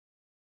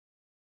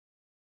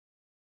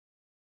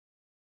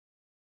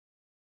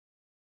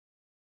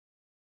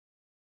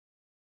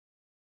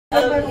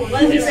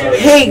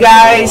Hey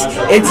guys,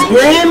 it's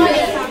Grim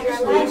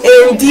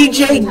and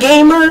DJ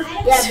Gamer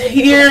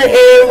here,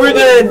 and we're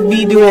gonna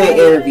be doing an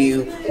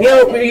interview. We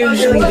don't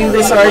usually do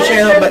this on our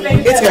channel, but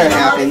it's gonna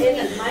happen.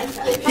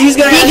 He's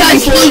gonna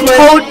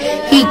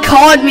he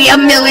called me a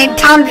million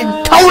times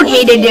and told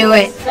me to do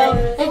it.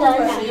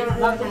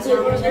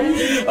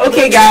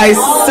 Okay guys,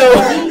 so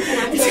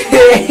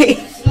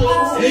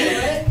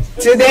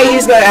today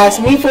he's going to ask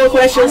me 4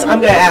 questions,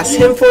 I'm going to ask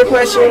him 4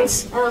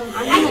 questions,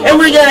 and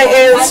we're going to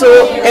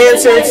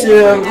answer to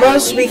the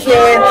most we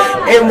can.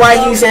 And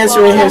while he's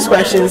answering his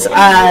questions,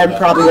 I'm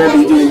probably going to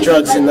be doing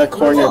drugs in the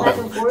corner, but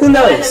who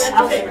knows?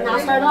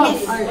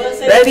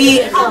 Ready?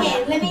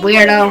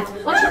 Weirdo.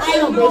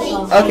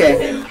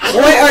 Okay,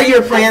 what are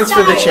your plans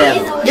for the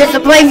channel? Just to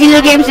play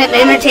video games and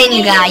entertain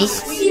you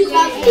guys.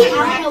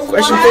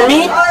 Question for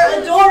me?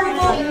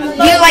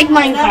 Do you like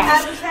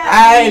Minecraft?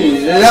 I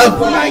love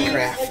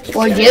Minecraft.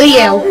 Or do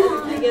you?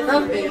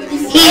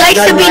 He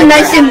likes to be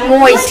nice and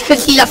moist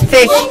because he's a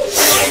fish.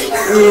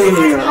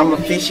 I'm a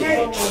fishy.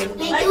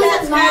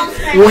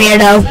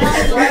 Weirdo.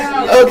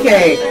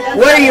 Okay,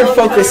 what are your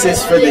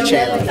focuses for the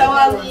channel?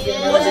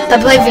 To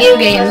play video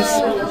games.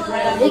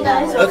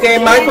 Okay,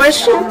 my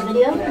question?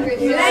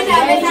 Do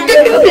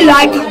you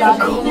like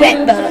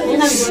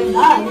creepers?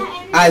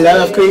 I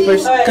love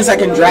creepers because I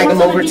can drag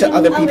them over to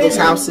other people's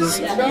houses,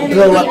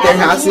 blow up their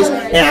houses,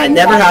 and I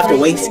never have to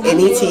waste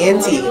any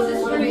TNT.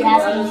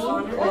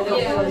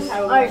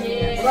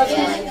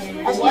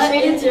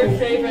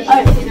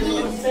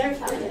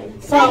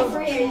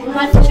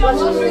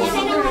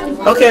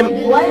 Okay,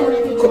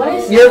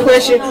 your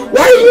question,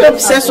 why are you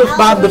obsessed with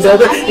Bob the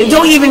Builder? And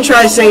don't even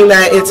try saying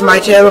that it's my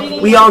channel.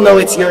 We all know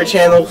it's your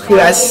channel, who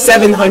has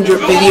 700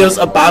 videos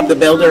of Bob the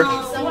Builder.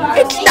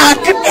 It's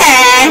not the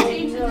bad.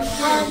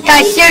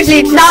 Guys, seriously,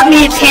 it's not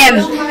me, it's him.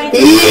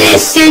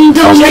 Listen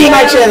to me. Check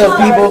my channel,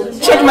 people.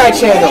 Check my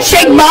channel.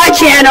 Check my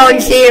channel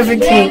and see if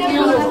it's me.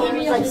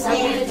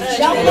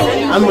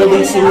 I'm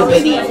releasing the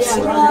videos.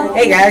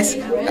 Hey guys.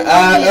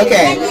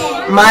 Okay.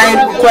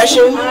 My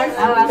question.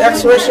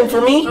 Next question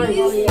for me.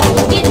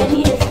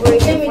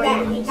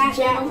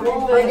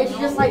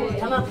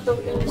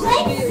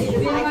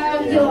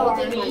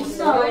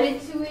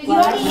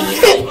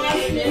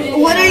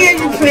 What are your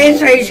plans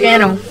for your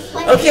channel?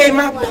 Okay,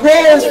 my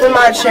plans for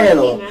my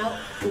channel.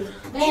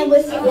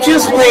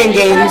 Just playing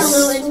games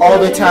all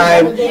the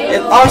time.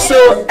 And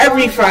also,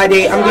 every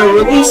Friday, I'm going to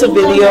release a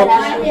video.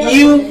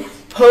 You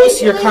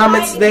post your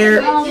comments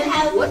there.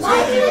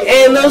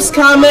 And those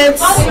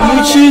comments,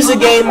 you choose a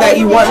game that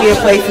you want me to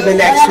play for the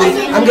next week.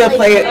 I'm going to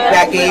play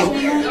that game.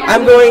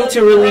 I'm going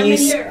to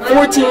release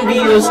 14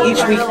 videos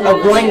each week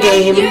of one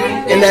game.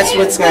 And that's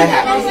what's going to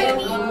happen.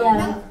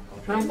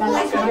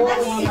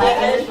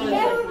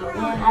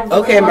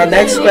 Okay, my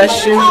next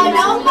question.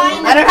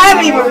 I don't have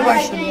any more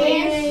questions.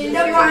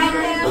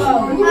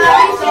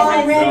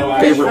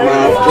 Favorite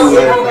mob in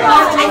Minecraft.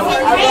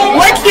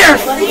 What's your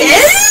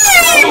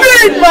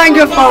favorite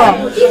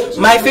Minecraft?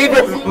 My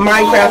favorite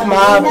Minecraft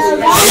mob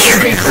is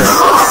Creeper.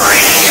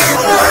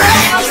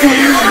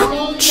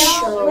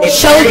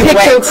 Show a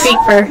picture of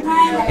Creeper.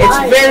 It's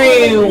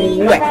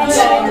very wet.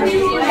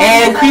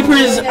 And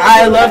creepers,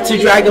 I love to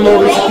drag them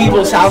over to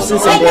people's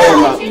houses and blow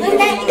them up.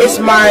 It's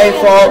my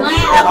fault.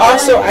 And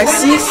also, I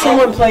see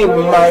someone playing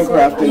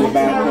Minecraft in the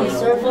background.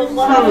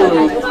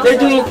 They're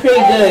doing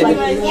pretty good.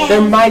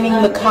 They're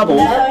mining the cobble.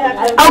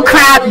 Oh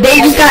crap,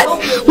 they just got...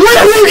 One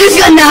of them just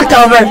got knocked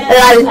over.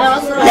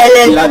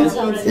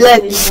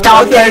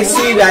 Stop. Okay,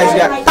 see you guys.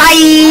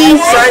 Bye.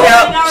 Sign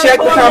out. Check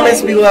the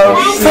comments below.